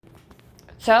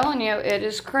Telling you, it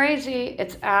is crazy.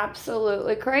 It's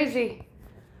absolutely crazy.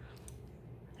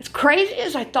 As crazy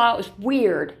as I thought it was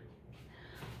weird,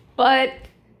 but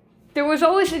there was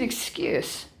always an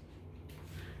excuse.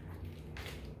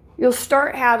 You'll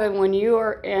start having when you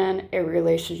are in a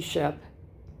relationship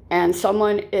and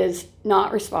someone is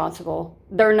not responsible,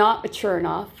 they're not mature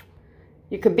enough.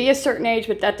 You could be a certain age,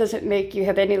 but that doesn't make you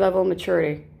have any level of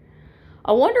maturity.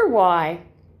 I wonder why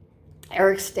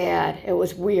Eric's dad, it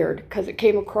was weird because it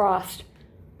came across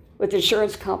with the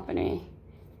insurance company.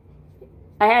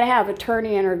 I had to have an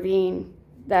attorney intervene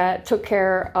that took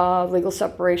care of legal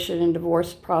separation and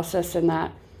divorce process and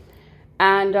that.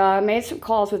 And made some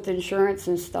calls with insurance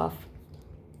and stuff.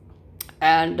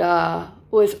 And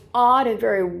what was odd and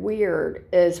very weird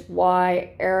is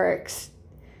why Eric's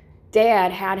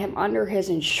dad had him under his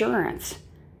insurance.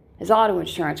 His auto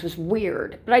insurance was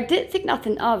weird. But I didn't think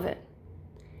nothing of it.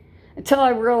 Until I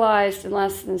realized in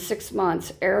less than 6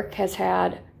 months, Eric has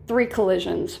had 3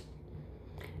 collisions.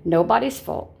 Nobody's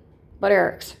fault, but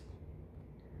Eric's.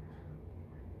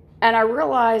 And I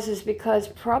realize is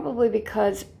probably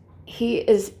because he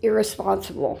is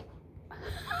irresponsible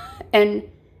and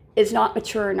is not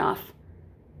mature enough.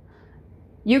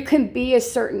 You can be a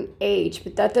certain age,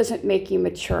 but that doesn't make you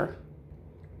mature.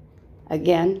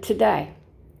 Again, today,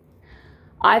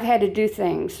 I've had to do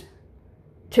things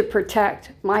to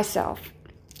protect myself.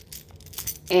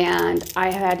 And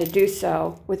I had to do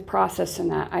so with processing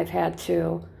that. I've had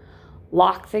to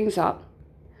lock things up.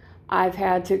 I've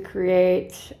had to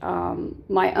create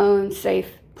my own safe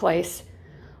place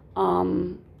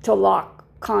to lock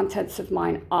contents of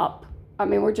mine up. I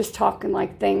mean, we're just talking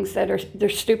like things that they're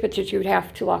stupid that you would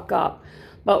have to lock up.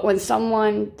 But when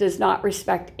someone does not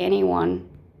respect anyone,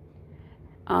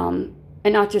 and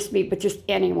not just me, but just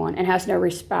anyone, and has no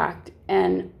respect,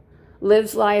 and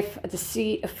lives life at the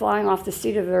seat, flying on the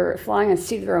seat of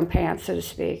their own pants, so to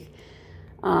speak,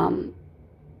 and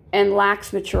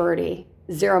lacks maturity,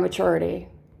 zero maturity.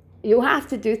 You have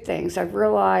to do things. I've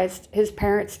realized his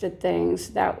parents did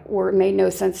things that made no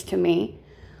sense to me,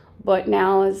 but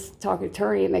now as talking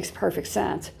attorney, it makes perfect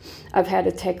sense. I've had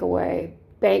to take away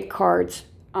bank cards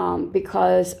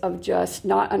because of just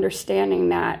not understanding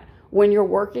that when you're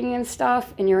working and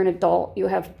stuff and you're an adult, you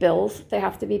have bills that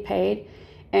have to be paid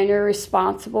and you're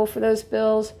responsible for those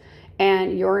bills,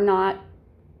 and you're not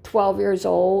 12 years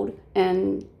old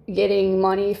and getting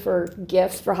money for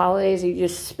gifts for holidays. You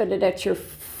just spend it at your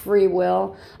free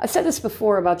will. I've said this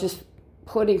before about just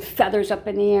putting feathers up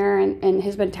in the air, and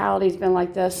his mentality's been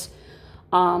like this.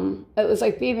 It was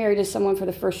like being married to someone for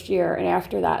the first year, and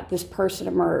after that, this person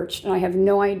emerged, and I have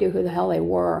no idea who the hell they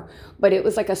were, but it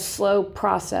was like a slow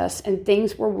process, and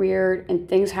things were weird, and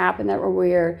things happened that were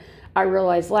weird. I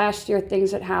realized last year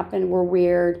things that happened were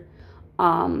weird,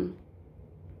 and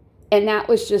that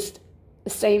was just the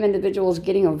same individuals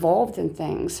getting involved in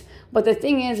things. But the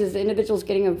thing is the individuals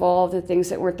getting involved in things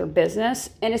that weren't their business,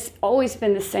 and it's always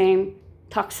been the same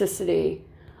toxicity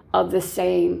of the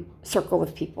same circle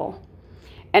of people.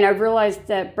 And I've realized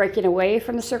that breaking away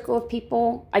from the circle of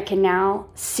people, I can now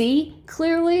see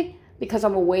clearly because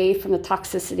I'm away from the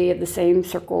toxicity of the same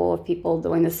circle of people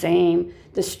doing the same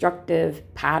destructive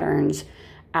patterns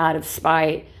out of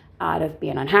spite, out of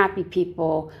being unhappy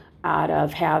people, out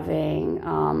of having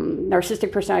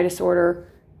narcissistic personality disorder,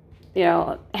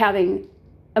 having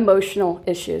emotional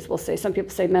issues. We'll say, some people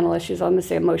say mental issues, I'm going to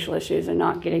say emotional issues and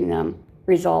not getting them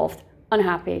resolved,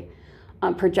 unhappy,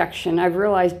 projection. I've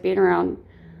realized being around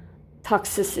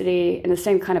toxicity and the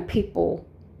same kind of people,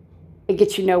 it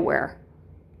gets you nowhere.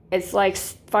 It's like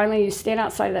finally you stand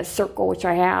outside of that circle, which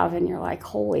I have, and you're like,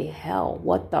 holy hell,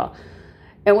 what the?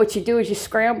 And what you do is you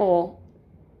scramble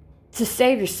to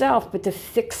save yourself, but to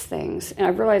fix things. And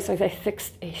I've realized I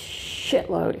fixed a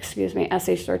shitload,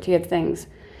 SHRT of things.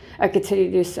 I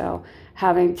continue to do so,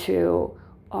 having to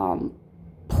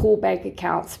pull bank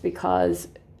accounts because,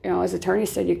 as attorney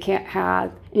said, you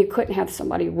couldn't have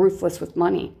somebody ruthless with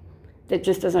money that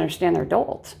just doesn't understand their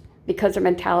adults because their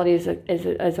mentality is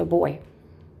a boy.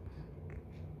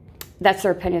 That's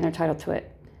their opinion, they're entitled to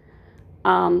it.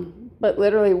 But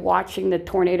literally watching the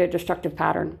tornado destructive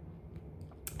pattern.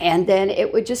 And then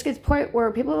it would just get to the point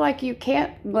where people are like, you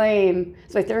can't blame.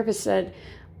 So my therapist said,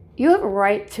 you have a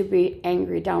right to be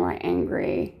angry, downright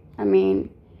angry. I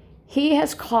mean, he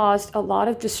has caused a lot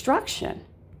of destruction,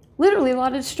 literally a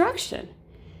lot of destruction.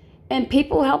 And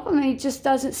people help him and he just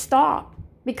doesn't stop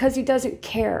because he doesn't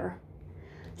care.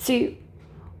 See,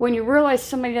 when you realize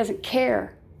somebody doesn't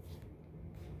care,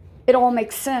 it all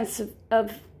makes sense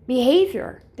of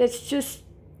behavior that's just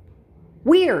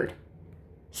weird,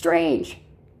 strange,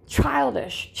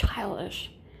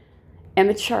 childish,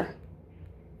 immature.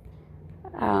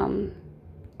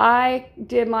 I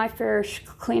did my fair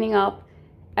cleaning up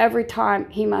every time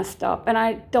he messed up, and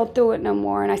I don't do it no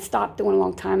more, and I stopped doing it a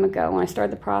long time ago when I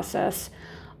started the process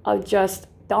of just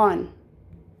done.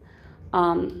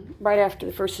 Right after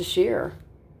the first this year,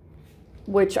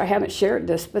 which I haven't shared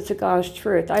this, but it's the God's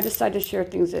truth. I decide to share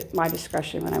things at my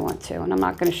discretion when I want to, and I'm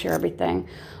not going to share everything.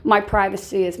 My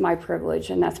privacy is my privilege,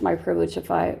 and that's my privilege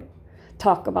if I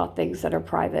talk about things that are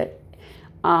private.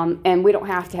 And we don't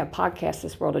have to have podcasts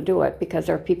this world to do it, because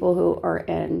there are people who are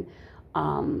in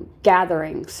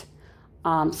gatherings,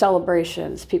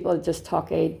 celebrations, people that just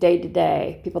talk a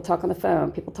day-to-day, people talk on the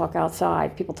phone, people talk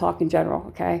outside, people talk in general,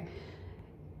 okay?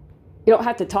 You don't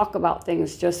have to talk about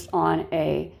things just on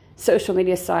a social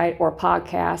media site or a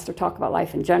podcast or talk about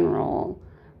life in general.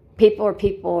 People are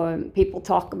people, and people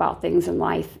talk about things in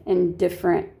life in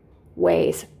different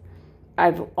ways.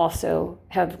 I've also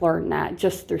have learned that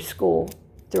just through school,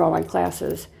 through online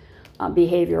classes,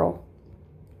 behavioral,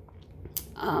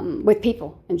 with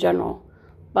people in general.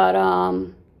 But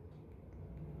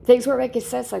things were making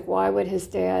sense, like why would his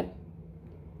dad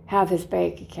have his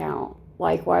bank account?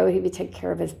 Like, why would he be taking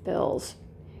care of his bills?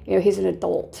 You know, he's an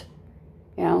adult.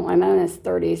 You know, I'm in his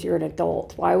 30s, you're an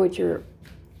adult. Why would your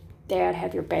dad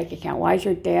have your bank account? Why is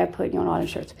your dad putting you on auto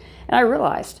insurance? And I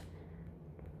realized,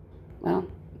 well,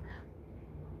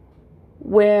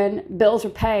 when bills are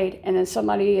paid and then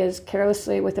somebody is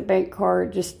carelessly with a bank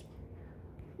card just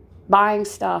buying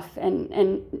stuff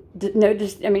and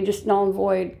just null and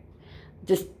void,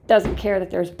 just doesn't care that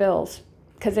there's bills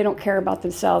because they don't care about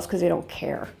themselves because they don't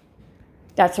care.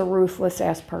 That's a ruthless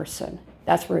ass person.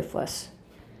 That's ruthless.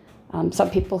 Some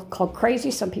people call it crazy.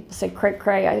 Some people say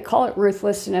cray-cray. I call it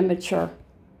ruthless and immature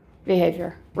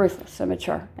behavior. Ruthless,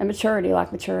 immature. Immaturity,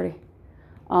 lack maturity.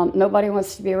 Nobody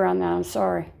wants to be around that. I'm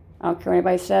sorry. I don't care what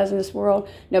anybody says in this world.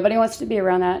 Nobody wants to be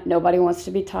around that. Nobody wants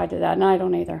to be tied to that. And I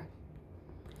don't either.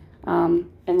 And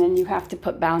then you have to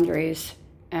put boundaries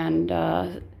and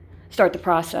start the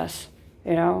process,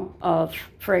 you know, of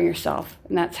freeing yourself.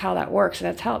 And that's how that works. And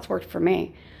that's how it's worked for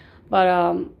me.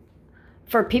 But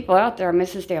for people out there,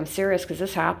 this is damn serious because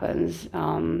this happens.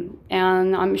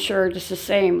 And I'm sure just the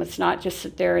same. Let's not just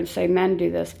sit there and say men do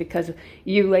this, because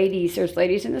you ladies, there's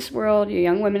ladies in this world, you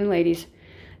young women and ladies,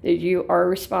 that you are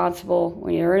responsible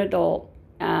when you're an adult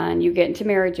and you get into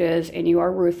marriages and you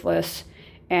are ruthless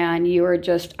and you are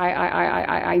just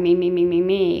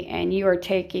me, and you are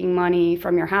taking money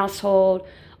from your household.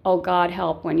 Oh, God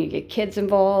help when you get kids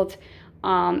involved.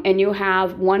 And you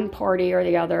have one party or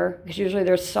the other, because usually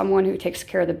there's someone who takes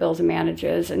care of the bills and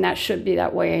manages, and that should be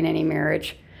that way in any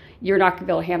marriage. You're not going to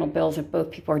be able to handle bills if both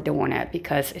people are doing it,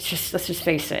 because it's just, let's just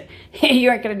face it, you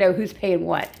aren't going to know who's paying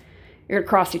what. You're going to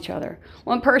cross each other.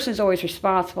 One person's always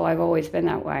responsible. I've always been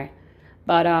that way.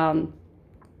 But, and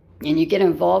you get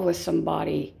involved with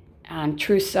somebody, and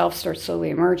true self starts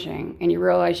slowly emerging, and you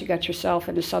realize you got yourself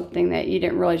into something that you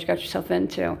didn't realize you got yourself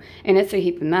into, and it's a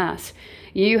heap of mess.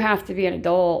 You have to be an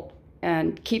adult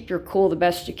and keep your cool the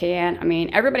best you can. I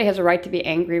mean, everybody has a right to be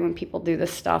angry when people do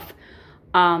this stuff.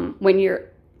 When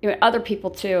other people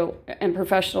too, and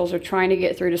professionals are trying to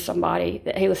get through to somebody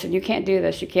that, hey, listen, you can't do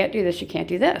this, you can't do this, you can't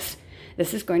do this.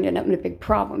 This is going to end up in a big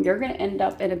problem. You're going to end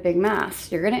up in a big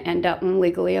mess. You're going to end up in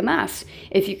legally a mess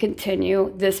if you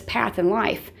continue this path in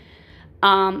life.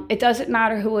 It doesn't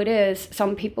matter who it is.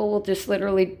 Some people will just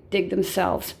literally dig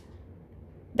themselves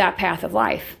that path of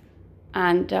life.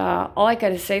 And all I got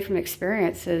to say from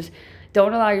experience is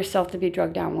don't allow yourself to be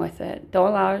drugged down with it. Don't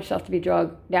allow yourself to be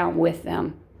drugged down with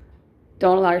them.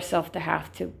 Don't allow yourself to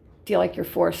have to feel like you're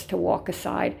forced to walk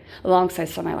alongside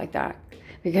somebody like that,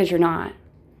 because you're not.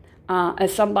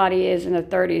 As somebody is in their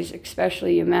 30s,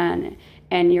 especially you men,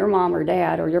 and your mom or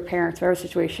dad or your parents, whatever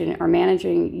situation, are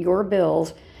managing your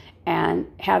bills and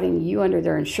having you under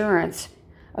their insurance,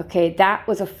 okay, that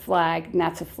was a flag, and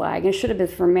that's a flag. And it should have been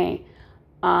for me.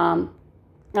 I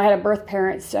had a birth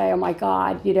parent say, oh my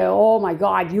God,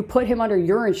 you put him under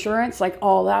your insurance? Like,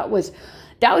 oh, that was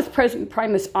probably the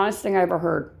most honest thing I ever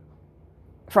heard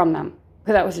from them,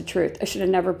 because that was the truth. I should have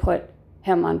never put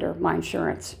him under my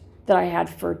insurance that I had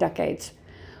for decades.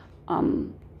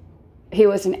 He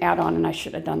was an add-on, and I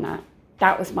should have done that.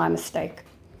 That was my mistake.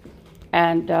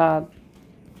 And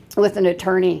with an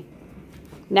attorney,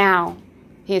 now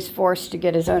he is forced to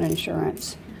get his own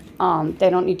insurance. They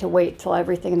don't need to wait till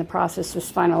everything in the process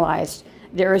is finalized.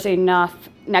 There is enough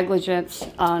negligence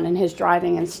in his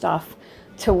driving and stuff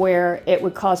to where it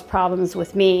would cause problems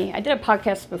with me. I did a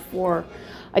podcast before.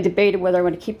 I debated whether I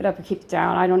want to keep it up or keep it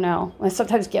down. I don't know. I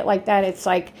sometimes get like that. It's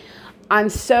like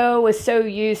was so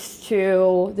used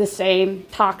to the same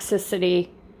toxicity.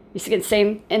 Used to get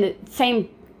in the same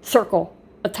circle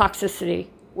of toxicity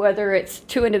whether it's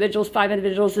 2 individuals, 5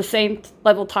 individuals, the same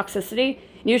level of toxicity,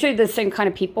 usually the same kind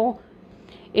of people.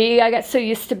 I got so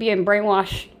used to being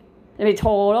brainwashed and be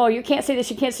told, oh, you can't say this,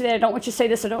 you can't say that, I don't want you to say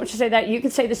this, I don't want you to say that, you can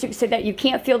say this, you can say that, you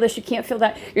can't feel this, you can't feel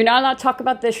that, you're not allowed to talk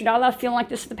about this, you're not allowed to feel like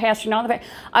this in the past, you're not allowed to...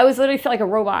 I was literally feel like a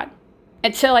robot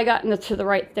until I got into the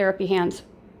right therapy hands.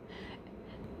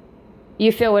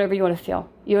 You feel whatever you want to feel.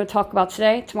 You want to talk about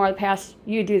today, tomorrow, the past,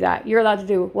 you do that. You're allowed to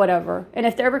do whatever. And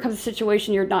if there ever comes a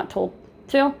situation you're not told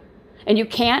to, and you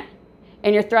can't,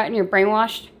 and you're threatened, you're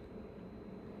brainwashed,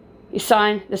 you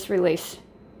sign this release.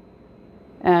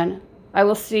 And I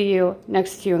will see you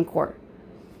next to you in court.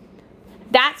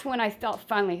 That's when I felt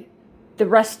finally, the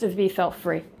rest of me felt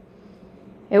free.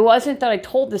 It wasn't that I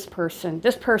told this person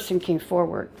came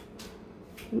forward.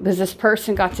 Because this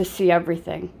person got to see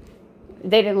everything.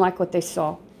 They didn't like what they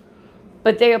saw.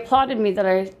 But they applauded me that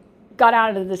I got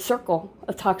out of the circle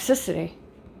of toxicity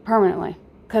permanently.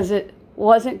 Because it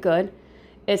wasn't good.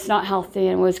 It's not healthy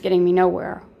and was getting me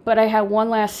nowhere. But I had one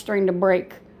last string to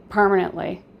break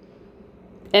permanently.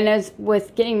 And as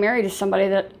with getting married to somebody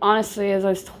that honestly, as I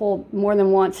was told more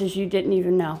than once, is you didn't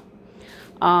even know.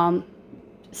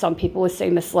 Some people would say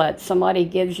misled. Somebody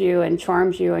gives you and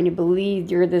charms you and you believe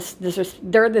they're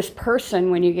this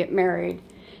person when you get married.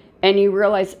 And you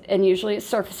realize, and usually it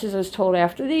surfaces as told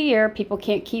after the year, people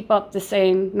can't keep up the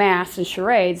same mass and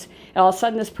charades. And all of a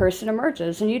sudden this person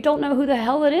emerges and you don't know who the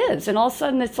hell it is. And all of a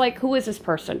sudden it's like, who is this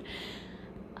person?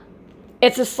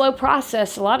 It's a slow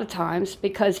process a lot of times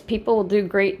because people will do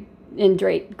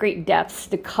great depths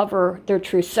to cover their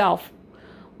true self,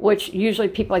 which usually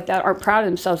people like that aren't proud of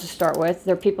themselves to start with.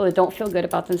 They're people that don't feel good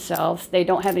about themselves. They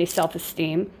don't have any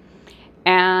self-esteem.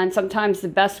 And sometimes the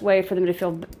best way for them to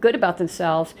feel good about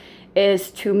themselves is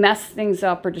to mess things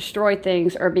up or destroy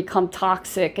things or become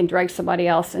toxic and drag somebody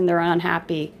else in their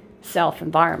unhappy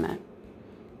self-environment.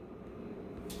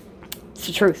 It's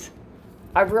the truth.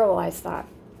 I've realized that.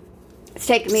 It's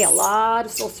taken me a lot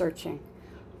of soul searching.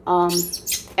 And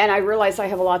I realized I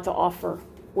have a lot to offer,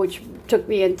 which took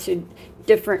me into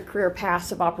different career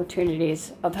paths of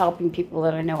opportunities of helping people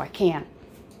that I know I can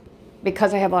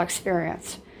because I have a lot of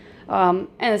experience. And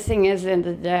the thing is, at the end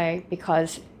of the day,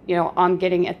 because, I'm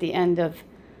getting at the end of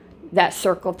that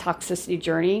circle of toxicity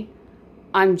journey,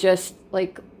 I'm just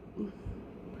like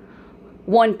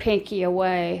one pinky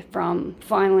away from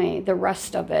finally the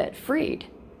rest of it freed.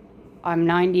 I'm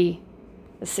 95%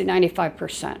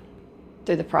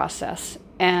 through the process.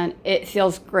 And it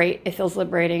feels great. It feels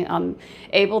liberating. I'm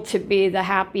able to be the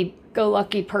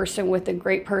happy-go-lucky person with a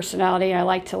great personality. I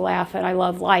like to laugh and I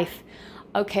love life.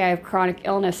 Okay, I have chronic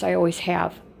illness. I always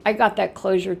have. I got that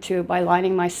closure too by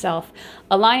aligning myself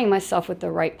with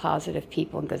the right positive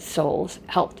people and good souls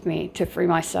helped me to free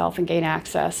myself and gain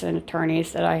access and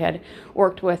attorneys that I had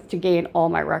worked with to gain all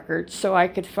my records so I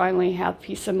could finally have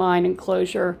peace of mind and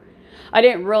closure. I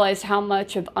didn't realize how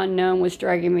much of unknown was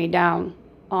dragging me down.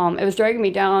 It was dragging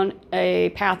me down a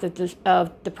path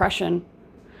of depression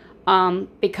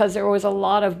because there was a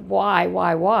lot of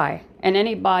why. And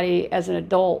anybody as an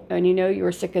adult, and you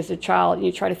were sick as a child, and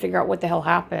you try to figure out what the hell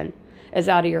happened, is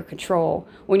out of your control.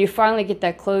 When you finally get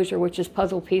that closure, which is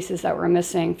puzzle pieces that were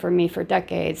missing for me for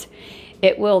decades,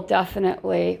 it will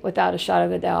definitely, without a shadow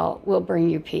of a doubt, will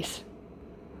bring you peace.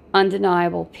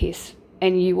 Undeniable peace.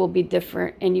 And you will be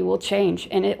different and you will change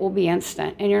and it will be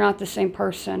instant and you're not the same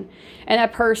person. And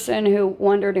that person who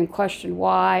wondered and questioned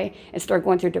why and started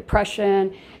going through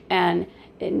depression and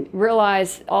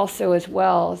realized also as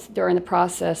well during the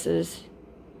process is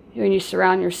when you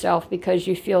surround yourself because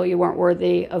you feel you weren't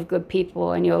worthy of good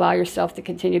people and you allow yourself to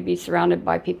continue to be surrounded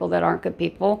by people that aren't good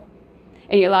people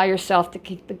and you allow yourself to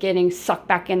keep getting sucked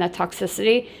back in that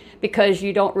toxicity because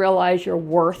you don't realize your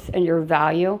worth and your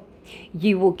value.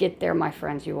 You will get there, my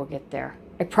friends. You will get there.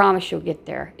 I promise you'll get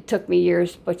there. It took me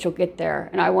years, but you'll get there.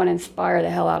 And I want to inspire the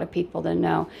hell out of people to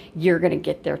know you're going to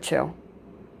get there too.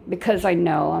 Because I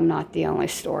know I'm not the only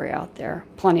story out there.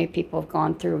 Plenty of people have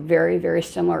gone through very, very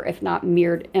similar, if not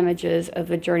mirrored images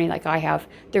of a journey like I have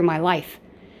through my life.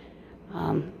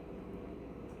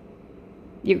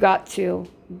 You got to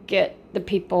get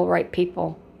the right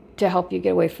people to help you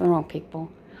get away from the wrong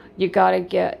people. You got to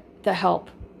get the help.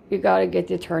 You got to get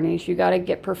the attorneys. You got to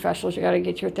get professionals. You got to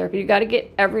get your therapy. You got to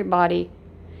get everybody,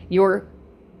 your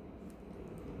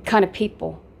kind of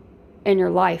people in your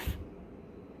life.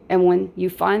 And when you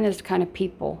find those kind of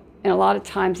people, and a lot of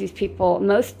times these people,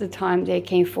 most of the time they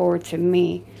came forward to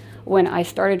me when I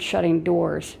started shutting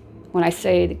doors. When I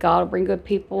say that God will bring good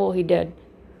people, he did.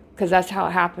 Because that's how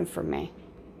it happened for me.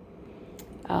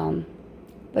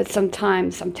 But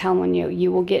sometimes, I'm telling you,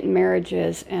 you will get in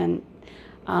marriages and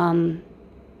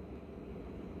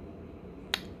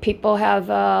People have,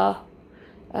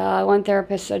 one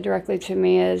therapist said directly to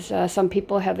me is, some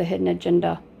people have a hidden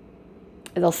agenda.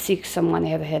 They'll seek someone, they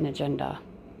have a hidden agenda.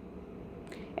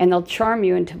 And they'll charm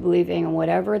you into believing in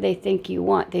whatever they think you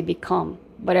want, they become.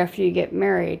 But after you get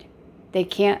married, they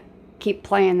can't keep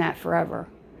playing that forever.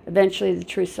 Eventually the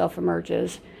true self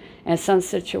emerges. And in some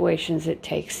situations it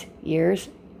takes years.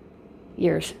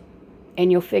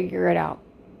 And you'll figure it out.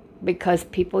 Because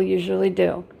people usually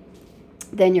do.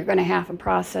 Then you're going to have a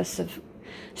process of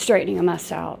straightening a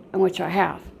mess out, in which I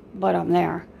have. But I'm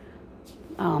there.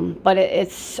 But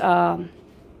it's... you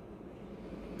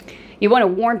want to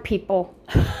warn people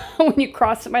when you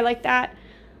cross somebody like that.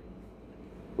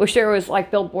 Wish there was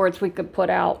like billboards we could put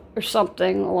out or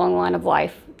something along the line of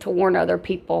life to warn other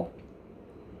people.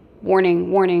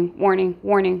 Warning, warning, warning,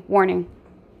 warning, warning,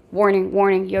 warning,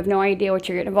 warning. You have no idea what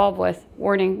you're getting involved with.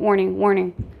 Warning, warning,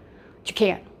 warning. But you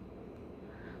can't.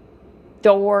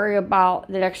 Don't worry about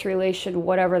the next relation,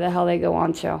 whatever the hell they go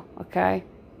on to, okay?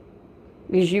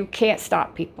 Because you can't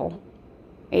stop people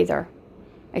either.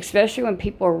 Especially when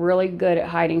people are really good at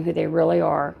hiding who they really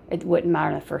are. It wouldn't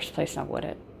matter in the first place, now would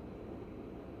it?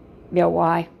 You know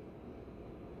why?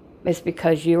 It's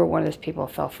because you were one of those people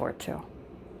who fell for it too.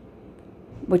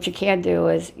 What you can do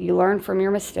is you learn from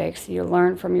your mistakes. You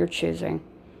learn from your choosing.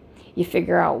 You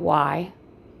figure out why.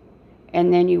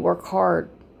 And then you work hard.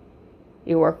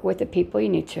 You work with the people you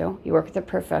need to. You work with the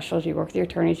professionals. You work with the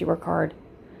attorneys. You work hard.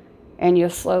 And you'll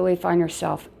slowly find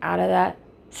yourself out of that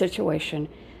situation,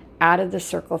 out of the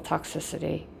circle of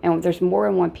toxicity. And there's more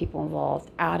than one people involved,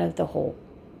 out of the whole,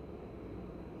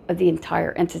 of the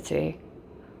entire entity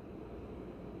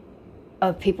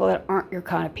of people that aren't your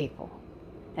kind of people.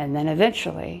 And then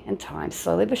eventually, in time,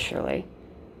 slowly but surely,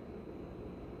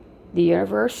 the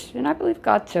universe, and I believe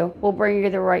God too, will bring you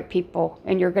the right people.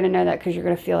 And you're going to know that because you're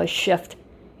going to feel a shift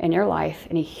in your life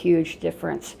and a huge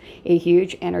difference, a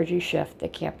huge energy shift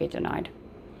that can't be denied.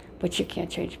 But you can't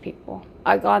change people.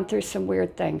 I've gone through some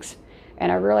weird things,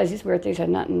 and I realized these weird things had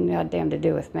nothing goddamn to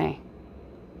do with me.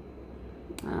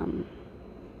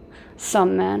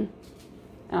 Some men,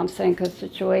 and I'm saying because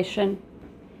situation,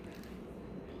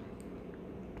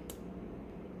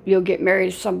 you'll get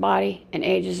married to somebody, and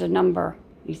age is a number.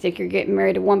 You think you're getting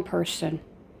married to one person,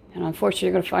 and unfortunately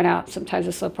you're going to find out, sometimes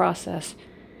it's a slow process,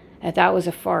 that was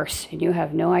a farce, and you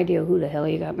have no idea who the hell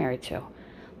you got married to.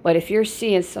 But if you're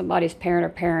seeing somebody's parent or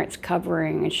parents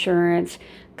covering insurance,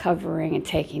 covering and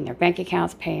taking their bank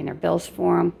accounts, paying their bills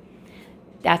for them,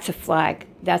 that's a flag.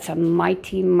 That's a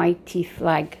mighty, mighty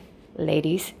flag,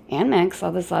 ladies and men, 'cause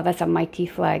love is love. That's a mighty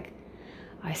flag.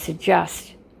 I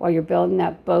suggest, while you're building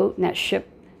that boat and that ship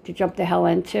to jump the hell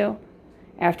into,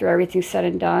 after everything's said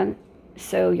and done,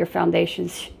 so your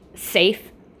foundation's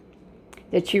safe,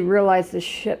 that you realize the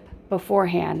ship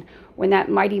beforehand. When that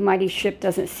mighty, mighty ship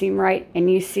doesn't seem right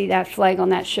and you see that flag on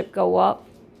that ship go up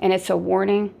and it's a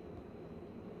warning,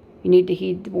 you need to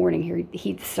heed the warning here,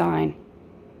 heed the sign.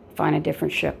 Find a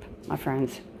different ship, my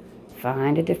friends.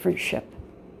 Find a different ship.